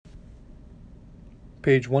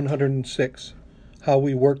Page 106. How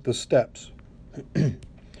we work the steps.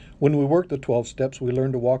 When we work the 12 steps, we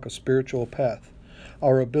learn to walk a spiritual path.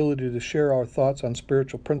 Our ability to share our thoughts on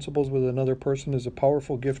spiritual principles with another person is a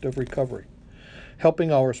powerful gift of recovery.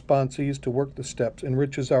 Helping our sponsees to work the steps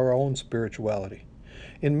enriches our own spirituality.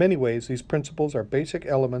 In many ways, these principles are basic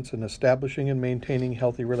elements in establishing and maintaining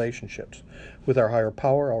healthy relationships with our higher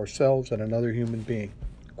power, ourselves, and another human being.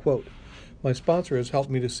 Quote, my sponsor has helped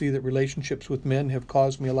me to see that relationships with men have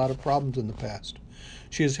caused me a lot of problems in the past.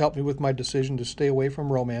 She has helped me with my decision to stay away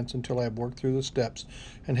from romance until I have worked through the steps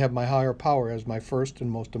and have my higher power as my first and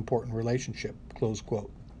most important relationship. Close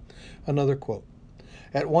quote. Another quote.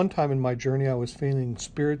 At one time in my journey, I was feeling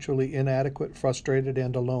spiritually inadequate, frustrated,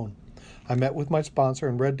 and alone. I met with my sponsor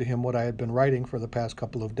and read to him what I had been writing for the past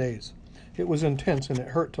couple of days. It was intense and it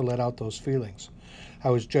hurt to let out those feelings. I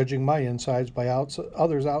was judging my insides by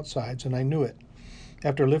others' outsides, and I knew it.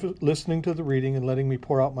 After listening to the reading and letting me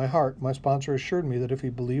pour out my heart, my sponsor assured me that if he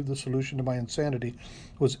believed the solution to my insanity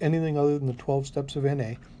was anything other than the 12 steps of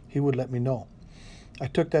NA, he would let me know. I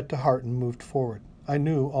took that to heart and moved forward. I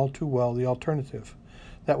knew all too well the alternative.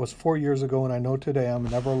 That was 4 years ago, and I know today I'm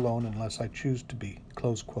never alone unless I choose to be.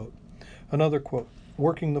 Close quote. Another quote.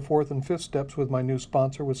 Working the 4th and 5th steps with my new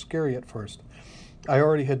sponsor was scary at first. I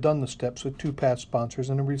already had done the steps with 2 past sponsors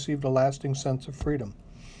and had received a lasting sense of freedom.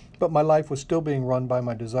 But my life was still being run by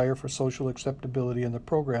my desire for social acceptability in the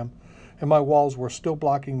program, and my walls were still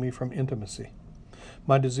blocking me from intimacy.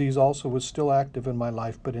 My disease also was still active in my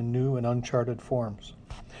life, but in new and uncharted forms.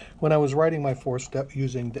 When I was writing my 4th step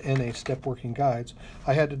using the NA Step Working Guides,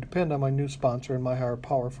 I had to depend on my new sponsor and my higher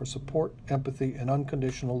power for support, empathy, and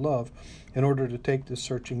unconditional love in order to take this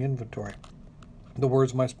searching inventory. The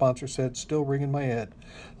words my sponsor said still ring in my head.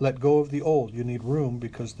 Let go of the old. You need room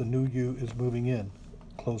because the new you is moving in.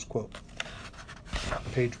 Close quote.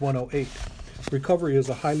 Page 108. Recovery is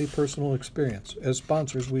a highly personal experience. As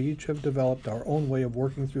sponsors, we each have developed our own way of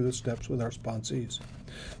working through the steps with our sponsees.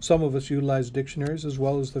 Some of us utilize dictionaries as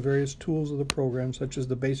well as the various tools of the program, such as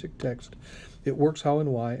the basic text, It Works How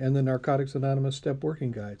and Why, and the Narcotics Anonymous Step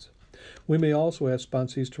Working Guides. We may also ask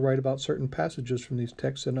sponsees to write about certain passages from these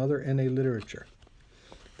texts and other NA literature.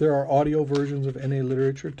 There are audio versions of NA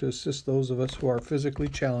literature to assist those of us who are physically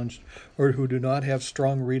challenged or who do not have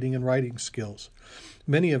strong reading and writing skills.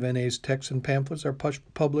 Many of NA's texts and pamphlets are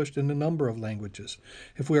published in a number of languages.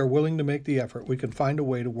 If we are willing to make the effort, we can find a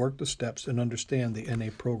way to work the steps and understand the NA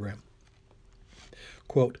program.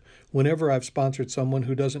 Quote, whenever I've sponsored someone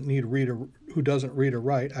who doesn't read or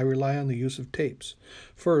write, I rely on the use of tapes.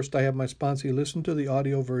 First, I have my sponsee listen to the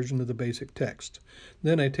audio version of the basic text.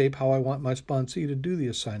 Then I tape how I want my sponsee to do the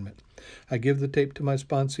assignment. I give the tape to my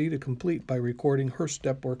sponsee to complete by recording her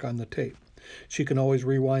step work on the tape. She can always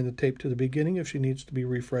rewind the tape to the beginning if she needs to be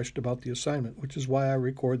refreshed about the assignment, which is why I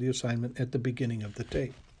record the assignment at the beginning of the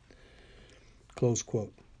tape. Close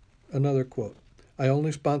quote. Another quote. I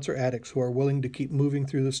only sponsor addicts who are willing to keep moving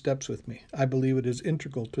through the steps with me. I believe it is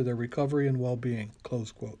integral to their recovery and well-being.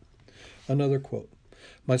 Close quote. Another quote.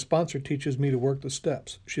 My sponsor teaches me to work the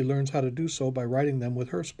steps. She learns how to do so by writing them with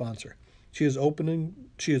her sponsor. She is open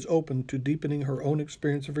to deepening her own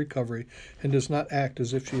experience of recovery and does not act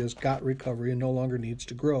as if she has got recovery and no longer needs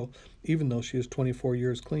to grow, even though she is 24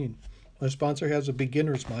 years clean. My sponsor has a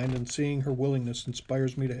beginner's mind, and seeing her willingness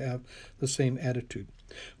inspires me to have the same attitude.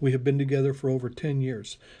 We have been together for over 10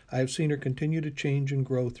 years. I have seen her continue to change and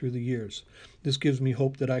grow through the years. This gives me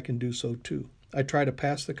hope that I can do so too. I try to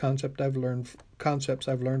pass the concepts I've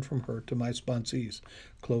learned from her to my sponsees.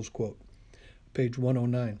 Close quote. Page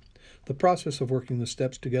 109. The process of working the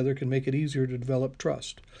steps together can make it easier to develop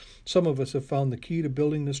trust. Some of us have found the key to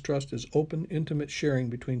building this trust is open, intimate sharing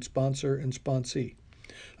between sponsor and sponsee.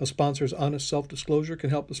 A sponsor's honest self-disclosure can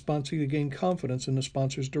help the sponsee to gain confidence in the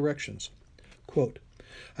sponsor's directions. Quote,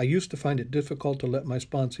 I used to find it difficult to let my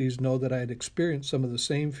sponsees know that I had experienced some of the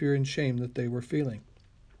same fear and shame that they were feeling.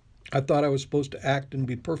 I thought I was supposed to act and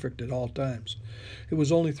be perfect at all times. It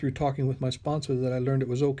was only through talking with my sponsor that I learned it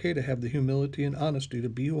was okay to have the humility and honesty to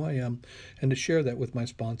be who I am and to share that with my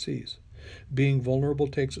sponsees. Being vulnerable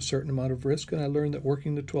takes a certain amount of risk, and I learned that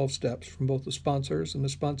working the 12 steps from both the sponsor's and the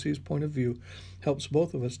sponsee's point of view helps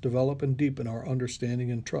both of us develop and deepen our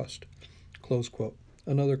understanding and trust. Close quote.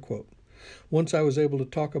 Another quote. Once I was able to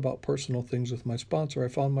talk about personal things with my sponsor, I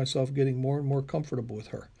found myself getting more and more comfortable with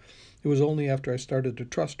her. It was only after I started to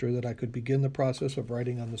trust her that I could begin the process of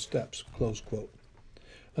writing on the steps. Close quote.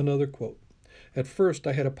 Another quote. At first,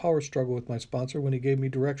 I had a power struggle with my sponsor when he gave me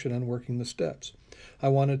direction on working the steps. I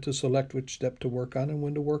wanted to select which step to work on and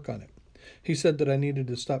when to work on it. He said that I needed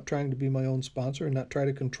to stop trying to be my own sponsor and not try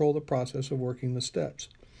to control the process of working the steps.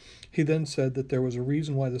 He then said that there was a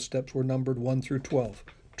reason why the steps were numbered 1 through 12.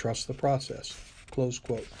 Trust the process. Close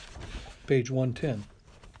quote. Page 110.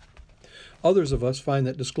 Others of us find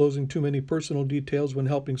that disclosing too many personal details when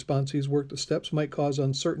helping sponsees work the steps might cause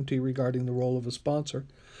uncertainty regarding the role of a sponsor.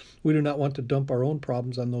 We do not want to dump our own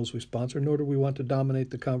problems on those we sponsor, nor do we want to dominate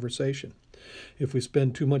the conversation. If we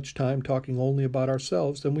spend too much time talking only about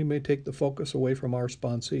ourselves, then we may take the focus away from our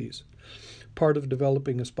sponsees. Part of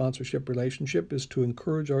developing a sponsorship relationship is to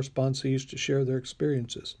encourage our sponsees to share their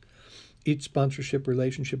experiences. Each sponsorship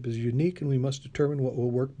relationship is unique, and we must determine what will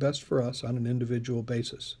work best for us on an individual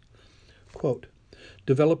basis. Quote,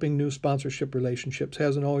 developing new sponsorship relationships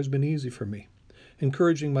hasn't always been easy for me.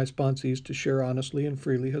 Encouraging my sponsees to share honestly and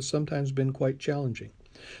freely has sometimes been quite challenging.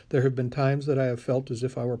 There have been times that I have felt as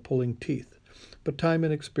if I were pulling teeth, but time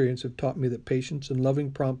and experience have taught me that patience and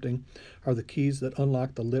loving prompting are the keys that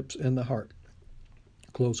unlock the lips and the heart.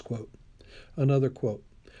 Close quote. Another quote.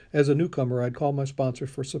 As a newcomer, I'd call my sponsor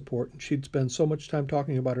for support, and she'd spend so much time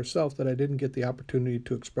talking about herself that I didn't get the opportunity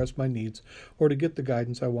to express my needs or to get the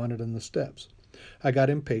guidance I wanted in the steps. I got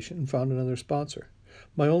impatient and found another sponsor.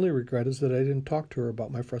 My only regret is that I didn't talk to her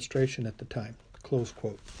about my frustration at the time. Close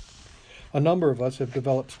quote. A number of us have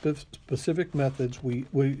developed specific methods we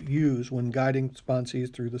use when guiding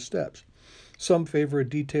sponsees through the steps. Some favor a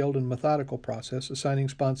detailed and methodical process, assigning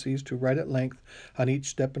sponsees to write at length on each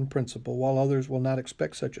step and principle, while others will not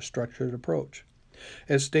expect such a structured approach.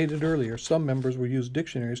 As stated earlier, some members will use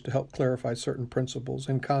dictionaries to help clarify certain principles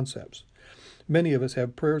and concepts. Many of us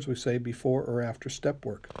have prayers we say before or after step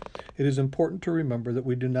work. It is important to remember that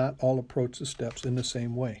we do not all approach the steps in the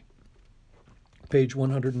same way. Page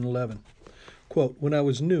 111. Quote, when I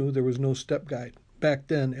was new, there was no step guide. Back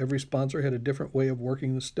then, every sponsor had a different way of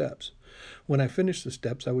working the steps. When I finished the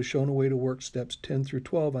steps, I was shown a way to work steps 10 through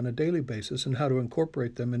 12 on a daily basis and how to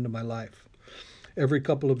incorporate them into my life. Every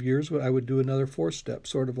couple of years, I would do another 4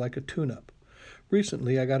 steps, sort of like a tune-up.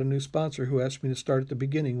 Recently, I got a new sponsor who asked me to start at the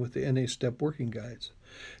beginning with the NA Step Working Guides.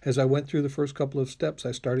 As I went through the first couple of steps,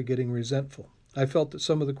 I started getting resentful. I felt that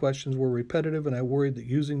some of the questions were repetitive, and I worried that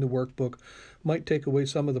using the workbook might take away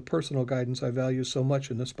some of the personal guidance I value so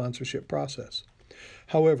much in the sponsorship process.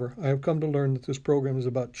 However, I have come to learn that this program is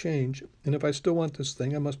about change, and if I still want this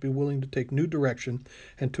thing, I must be willing to take new direction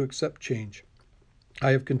and to accept change.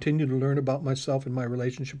 I have continued to learn about myself and my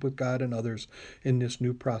relationship with God and others in this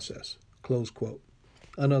new process. Close quote.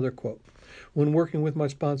 Another quote. When working with my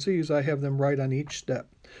sponsees, I have them write on each step.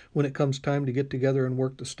 When it comes time to get together and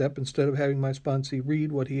work the step, instead of having my sponsee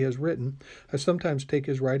read what he has written, I sometimes take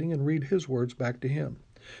his writing and read his words back to him.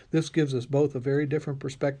 This gives us both a very different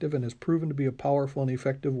perspective and has proven to be a powerful and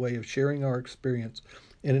effective way of sharing our experience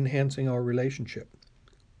and enhancing our relationship.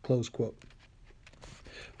 Close quote.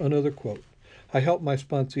 Another quote. I help my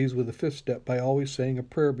sponsees with the 5th step by always saying a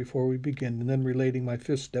prayer before we begin and then relating my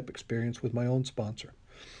 5th step experience with my own sponsor.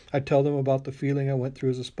 I tell them about the feeling I went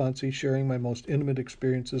through as a sponsee, sharing my most intimate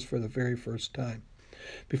experiences for the very first time.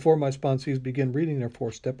 Before my sponsees begin reading their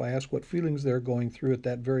 4th step, I ask what feelings they are going through at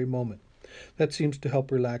that very moment. That seems to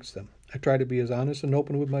help relax them. I try to be as honest and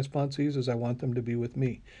open with my sponsees as I want them to be with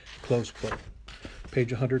me. Close quote.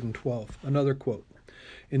 Page 112. Another quote.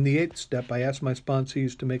 In the 8th step, I ask my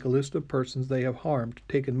sponsees to make a list of persons they have harmed,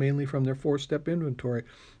 taken mainly from their 4-step inventory,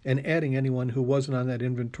 and adding anyone who wasn't on that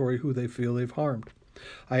inventory who they feel they've harmed.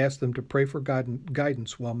 I ask them to pray for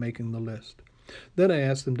guidance while making the list. Then I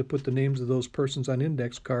ask them to put the names of those persons on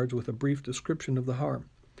index cards with a brief description of the harm.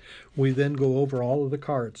 We then go over all of the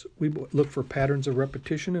cards. We look for patterns of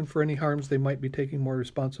repetition and for any harms they might be taking more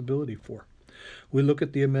responsibility for. We look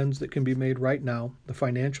at the amends that can be made right now, the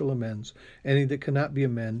financial amends, any that cannot be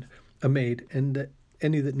made, and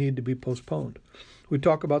any that need to be postponed. We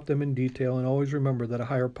talk about them in detail and always remember that a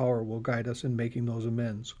higher power will guide us in making those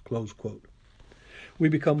amends. Close quote. We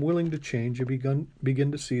become willing to change and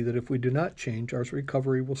begin to see that if we do not change, our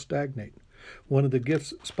recovery will stagnate. One of the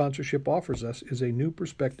gifts sponsorship offers us is a new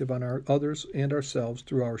perspective on our others and ourselves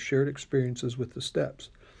through our shared experiences with the steps.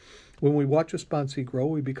 When we watch a sponsee grow,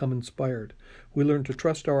 we become inspired. We learn to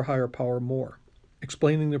trust our higher power more.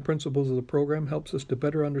 Explaining the principles of the program helps us to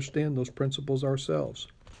better understand those principles ourselves.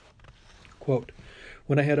 Quote,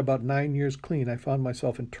 when I had about 9 years clean, I found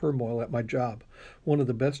myself in turmoil at my job, one of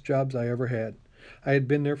the best jobs I ever had. I had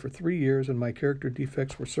been there for 3 years, and my character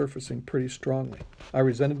defects were surfacing pretty strongly. I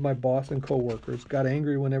resented my boss and coworkers, got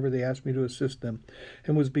angry whenever they asked me to assist them,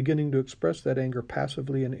 and was beginning to express that anger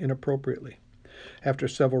passively and inappropriately. After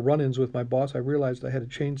several run-ins with my boss, I realized I had to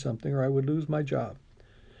change something or I would lose my job.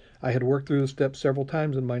 I had worked through the steps several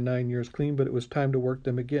times in my 9 years clean, but it was time to work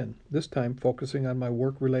them again, this time focusing on my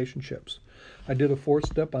work relationships. I did a 4th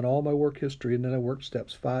step on all my work history, and then I worked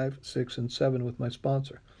steps 5, 6, and 7 with my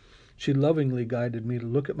sponsor. She lovingly guided me to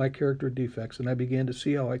look at my character defects, and I began to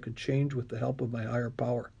see how I could change with the help of my higher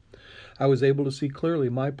power. I was able to see clearly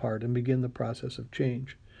my part and begin the process of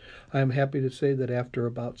change. I am happy to say that after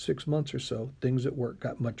about 6 months or so, things at work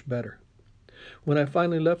got much better. When I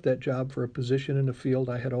finally left that job for a position in a field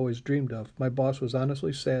I had always dreamed of, my boss was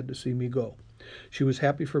honestly sad to see me go. She was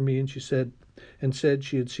happy for me, and said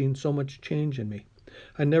she had seen so much change in me.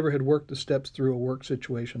 I never had worked the steps through a work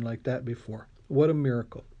situation like that before. What a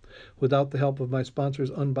miracle. Without the help of my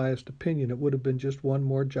sponsor's unbiased opinion, it would have been just one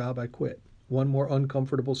more job I quit, one more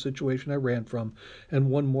uncomfortable situation I ran from,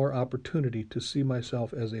 and one more opportunity to see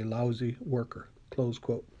myself as a lousy worker. Close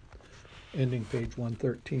quote. Ending page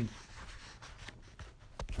 113.